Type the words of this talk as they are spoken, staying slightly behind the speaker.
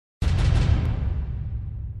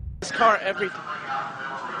car every...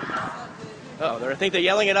 Oh, I think they're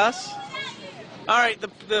yelling at us? All right,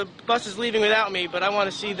 the bus is leaving without me, but I want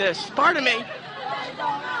to see this. Pardon me.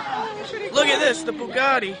 Look at this, the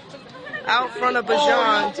Bugatti out front of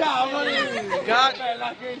Bijan got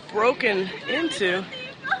broken into.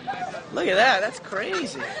 Look at that, that's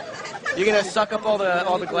crazy. You're gonna suck up all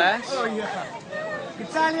the glass?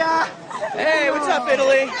 Hey, what's up,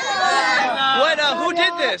 Italy? What? Who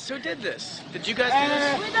did this? Who did this? Did you guys do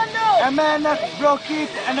this? We don't know. A man broke it,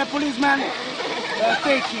 and a policeman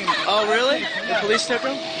take him. Oh, really? The police took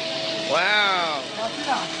him? Wow.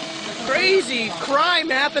 Crazy crime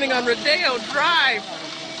happening on Rodeo Drive.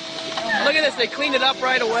 Look at this. They cleaned it up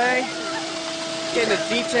right away. Getting the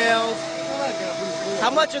details. How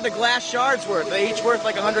much are the glass shards worth? Are they each worth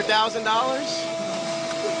like $100,000?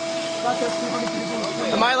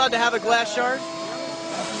 Am I allowed to have a glass shard?